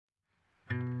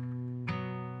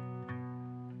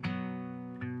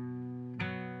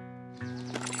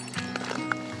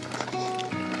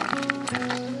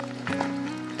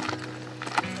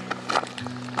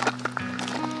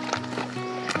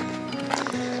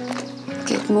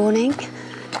Good morning.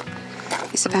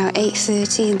 It's about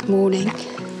 8:30 in the morning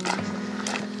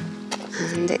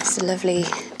and it's a lovely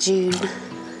June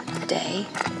day.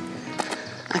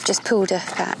 I've just pulled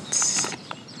up at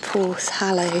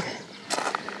Porthallow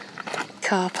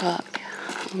car park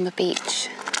on the beach.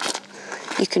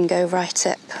 You can go right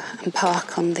up and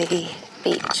park on the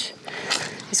beach.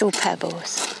 It's all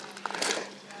pebbles,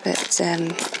 but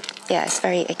yeah, it's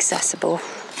very accessible.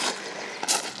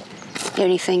 The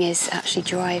only thing is actually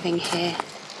driving here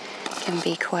can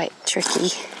be quite tricky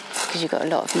because you've got a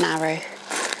lot of narrow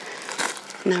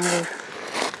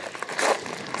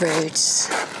roads.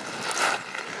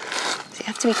 So you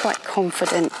have to be quite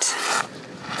confident.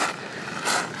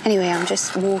 Anyway, I'm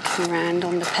just walking around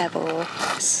on the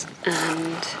pebbles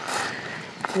and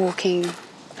walking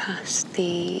past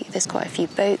there's quite a few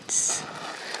boats,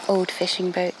 old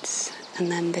fishing boats, and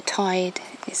then the tide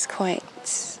is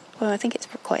I think it's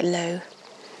quite low.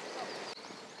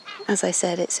 As I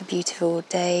said, it's a beautiful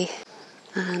day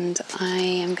and I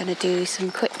am going to do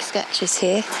some quick sketches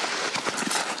here.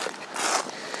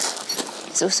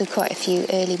 There's also quite a few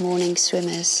early morning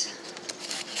swimmers.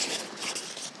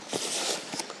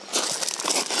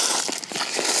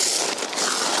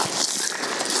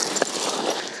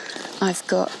 I've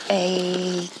got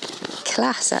a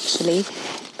class actually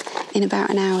in about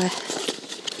an hour.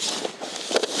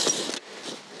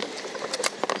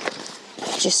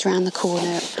 Just round the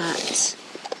corner at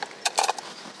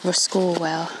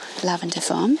Roscorwell Lavender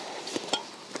Farm.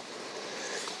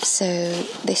 So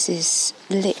this is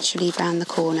literally round the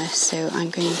corner, so I'm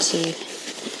going to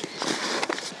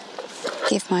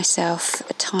give myself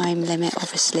a time limit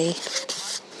obviously,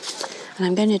 and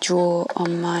I'm going to draw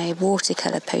on my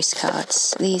watercolour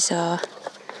postcards. These are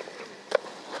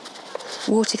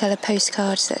watercolour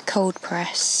postcards that are cold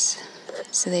press,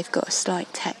 so they've got a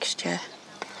slight texture.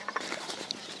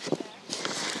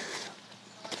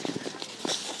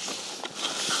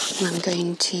 I'm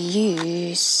going to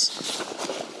use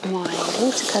my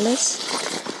watercolours,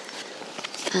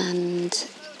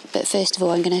 but first of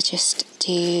all I'm going to just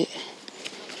do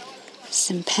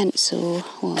some pencil,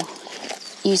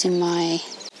 using my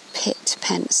Pitt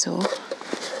pencil,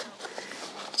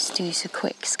 just do a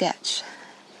quick sketch.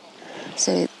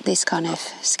 So this kind of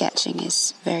sketching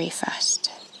is very fast,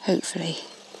 hopefully.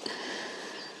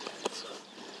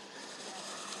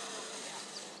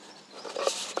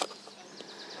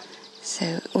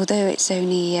 So although it's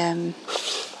only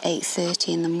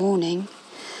 8:30 in the morning,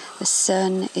 the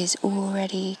sun is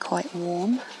already quite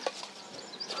warm.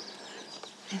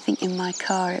 I think in my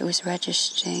car it was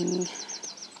registering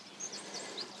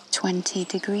 20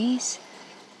 degrees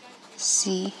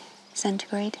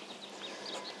centigrade.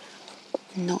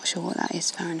 Not sure what that is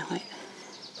Fahrenheit.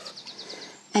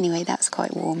 Anyway, that's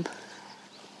quite warm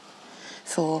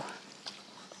for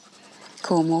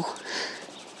Cornwall.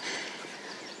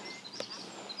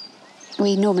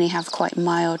 We normally have quite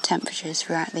mild temperatures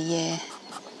throughout the year,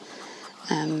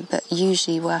 but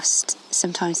usually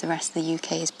sometimes the rest of the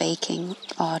UK is baking,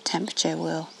 our temperature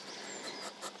will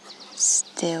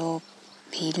still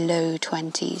be low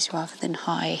 20s rather than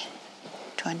high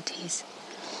 20s.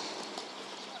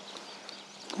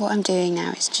 What I'm doing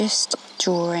now is just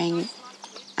drawing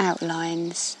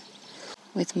outlines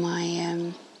with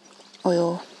my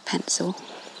oil pencil,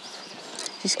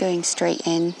 just going straight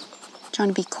in, trying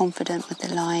to be confident with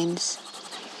the lines,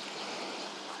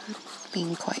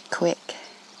 being quite quick.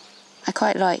 I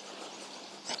quite like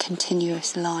a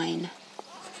continuous line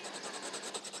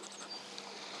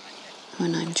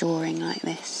when I'm drawing like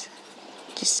this.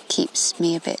 It just keeps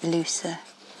me a bit looser.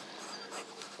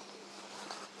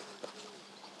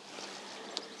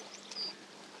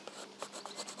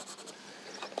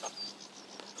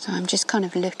 So I'm just kind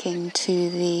of looking to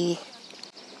the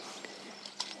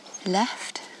left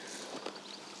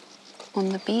on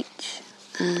the beach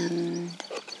and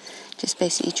just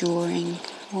basically drawing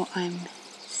what I'm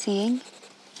seeing.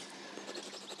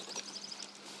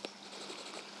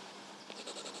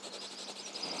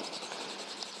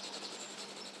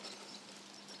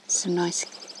 Some nice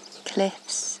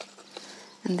cliffs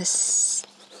and the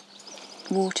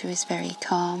water is very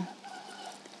calm.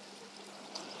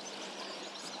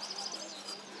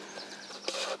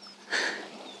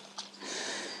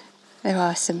 There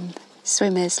are some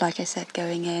swimmers, like I said,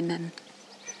 going in, and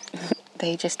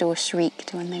they just all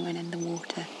shrieked when they went in the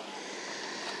water.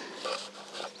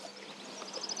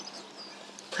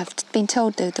 I've been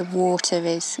told though the water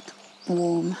is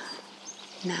warm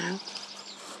now,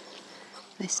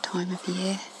 this time of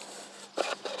year.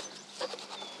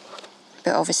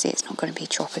 But obviously it's not going to be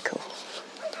tropical.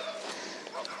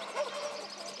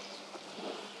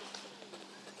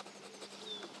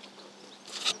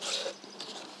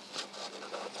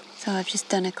 So I've just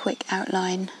done a quick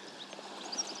outline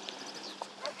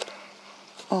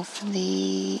of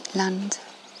the land.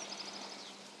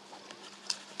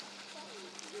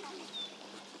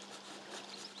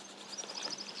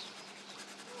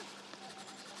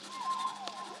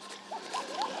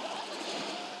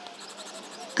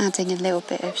 Adding a little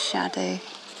bit of shadow.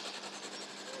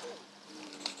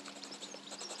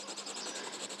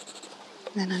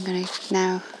 Then I'm going to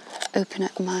now open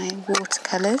up my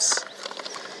watercolours.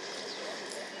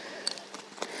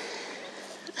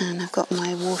 And I've got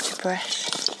my water brush.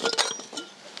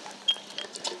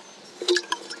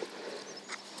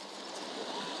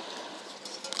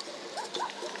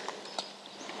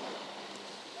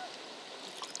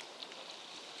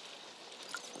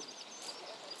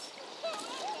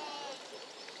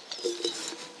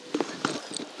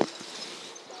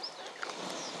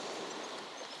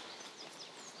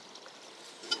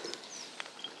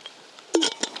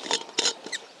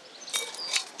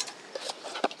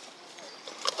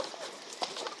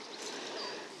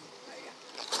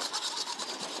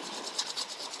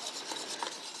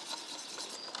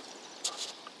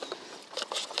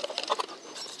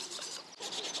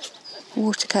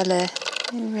 Watercolour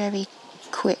in a very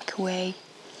quick way,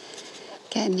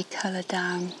 getting the colour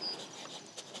down.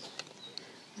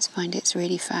 I just find it's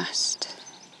really fast.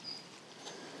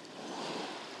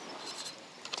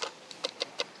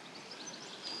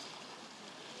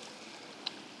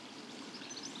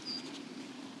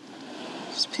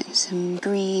 Just putting some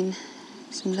green,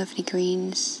 some lovely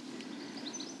greens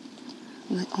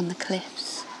on the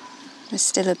cliffs. There's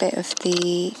still a bit of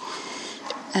the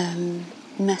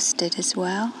mustard as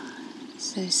well,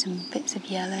 so some bits of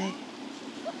yellow.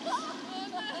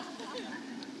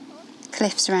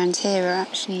 Cliffs around here are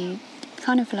actually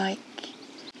kind of like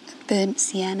a burnt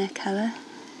sienna colour,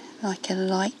 like a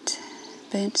light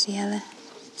burnt sienna,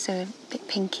 so a bit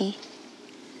pinky.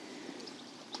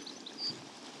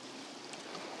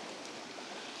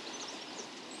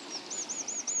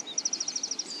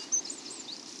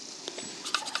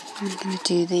 I'm going to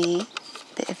do the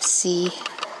bit of sea.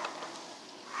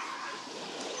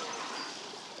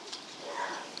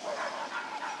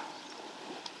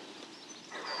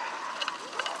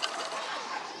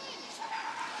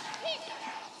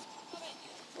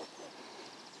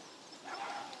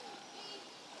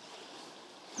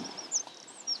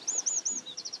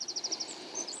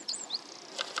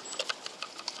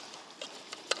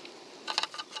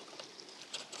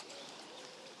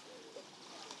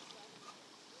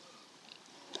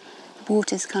 The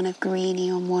water's kind of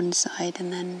greeny on one side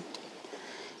and then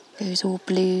goes all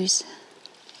blues.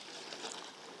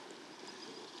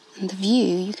 And the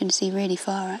view you can see really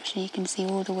far actually. You can see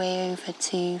all the way over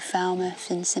to Falmouth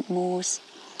and St Mawes.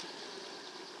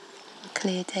 A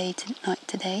clear day like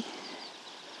today.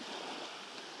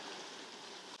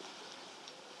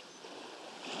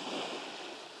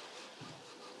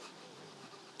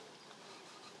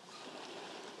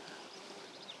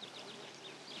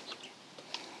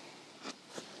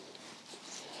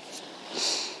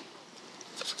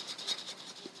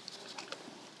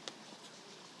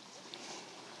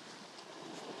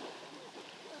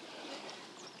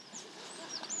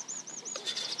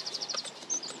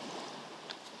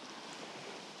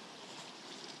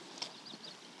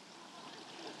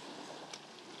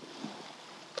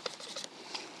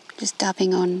 Just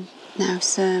dabbing on now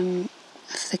some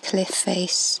of the cliff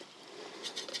face,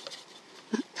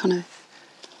 that kind of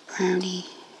browny,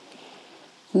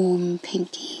 warm,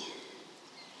 pinky.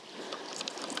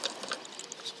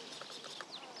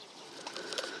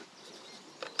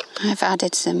 I've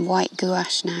added some white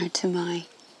gouache now to my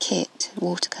kit,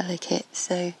 watercolour kit,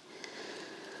 so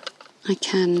I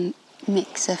can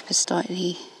mix up a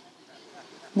slightly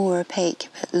more opaque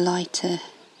but lighter,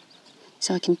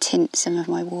 so I can tint some of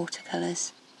my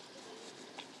watercolours.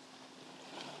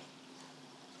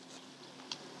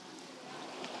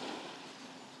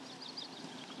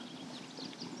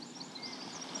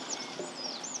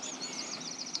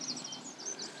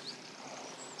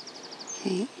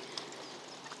 Okay.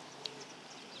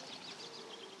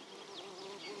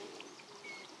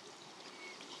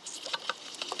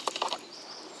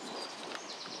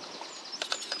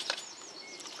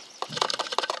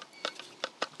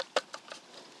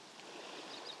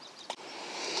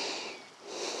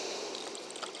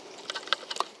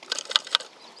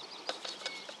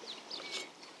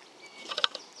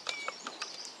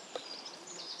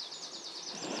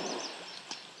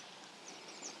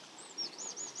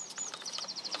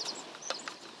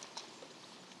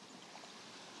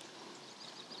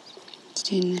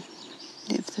 Doing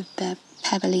a bit of the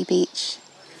pebbly beach.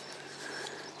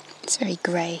 It's very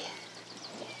grey,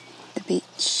 the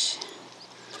beach.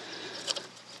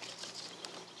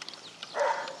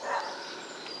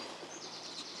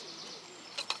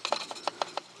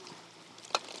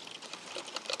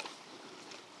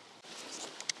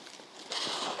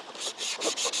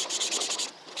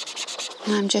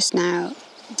 I'm just now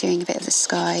doing a bit of the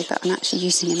sky, but I'm actually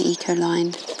using an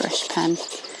Ecoline brush pen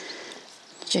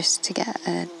just to get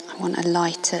I want a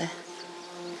lighter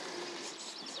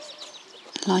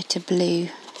blue.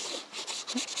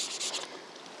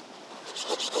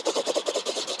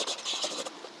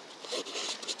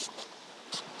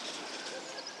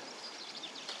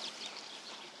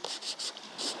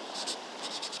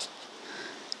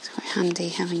 It's quite handy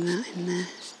having that in there.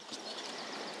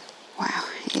 Wow,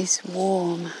 it is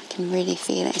warm. I can really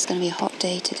feel it. It's going to be a hot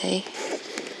day today.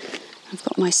 I've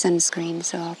got my sunscreen,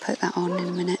 so I'll put that on in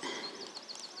a minute.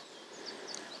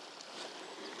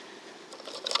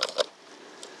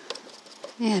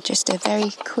 Yeah, just a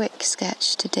very quick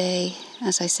sketch today.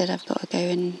 As I said, I've got to go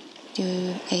and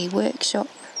do a workshop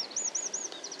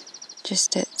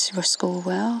just at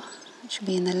Ruscallwell, which will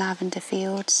be in the lavender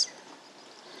fields.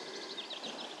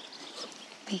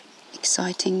 Be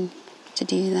exciting to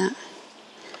do that.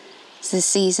 So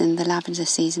the lavender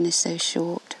season is so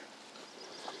short.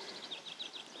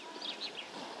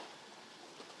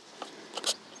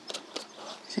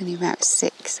 It's only about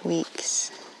 6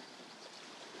 weeks.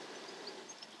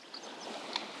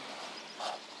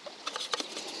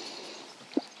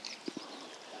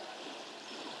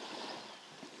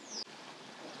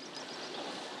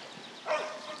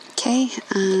 Okay,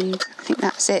 and I think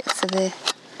that's it for the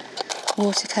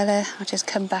watercolour. I'll just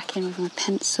come back in with my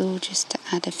pencil just to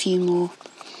add a few more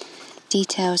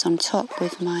details on top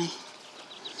with my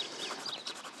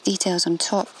details on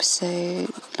top, so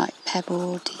like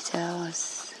pebble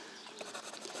details.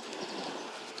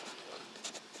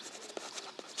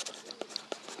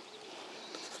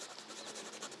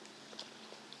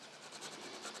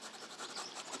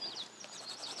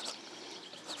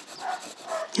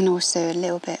 And also a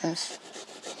little bit of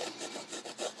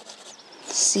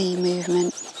sea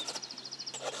movement.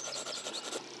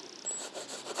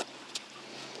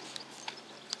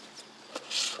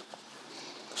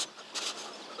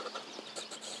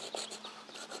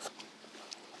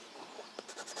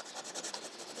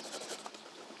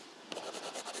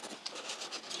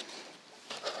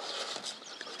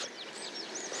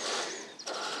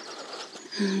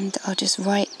 And I'll just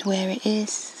write where it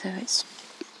is, so it's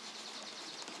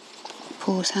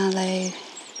Porthallow,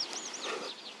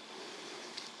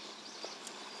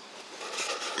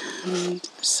 and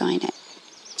sign it.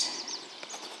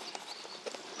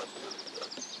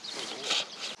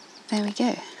 There we go.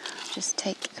 I'll just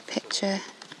take a picture.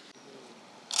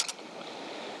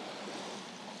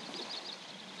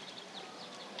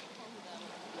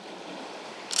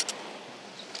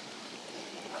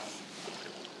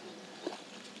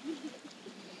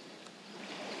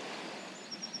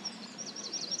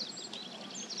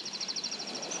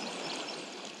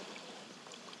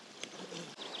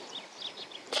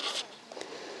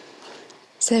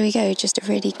 So there we go, just a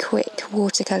really quick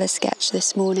watercolour sketch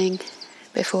this morning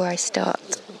before I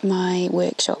start my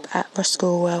workshop at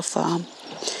Ruscallwell Farm.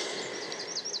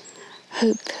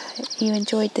 Hope you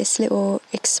enjoyed this little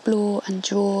explore and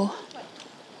draw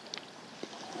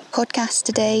podcast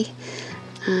today,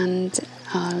 and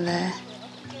I'll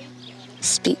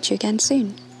speak to you again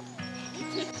soon.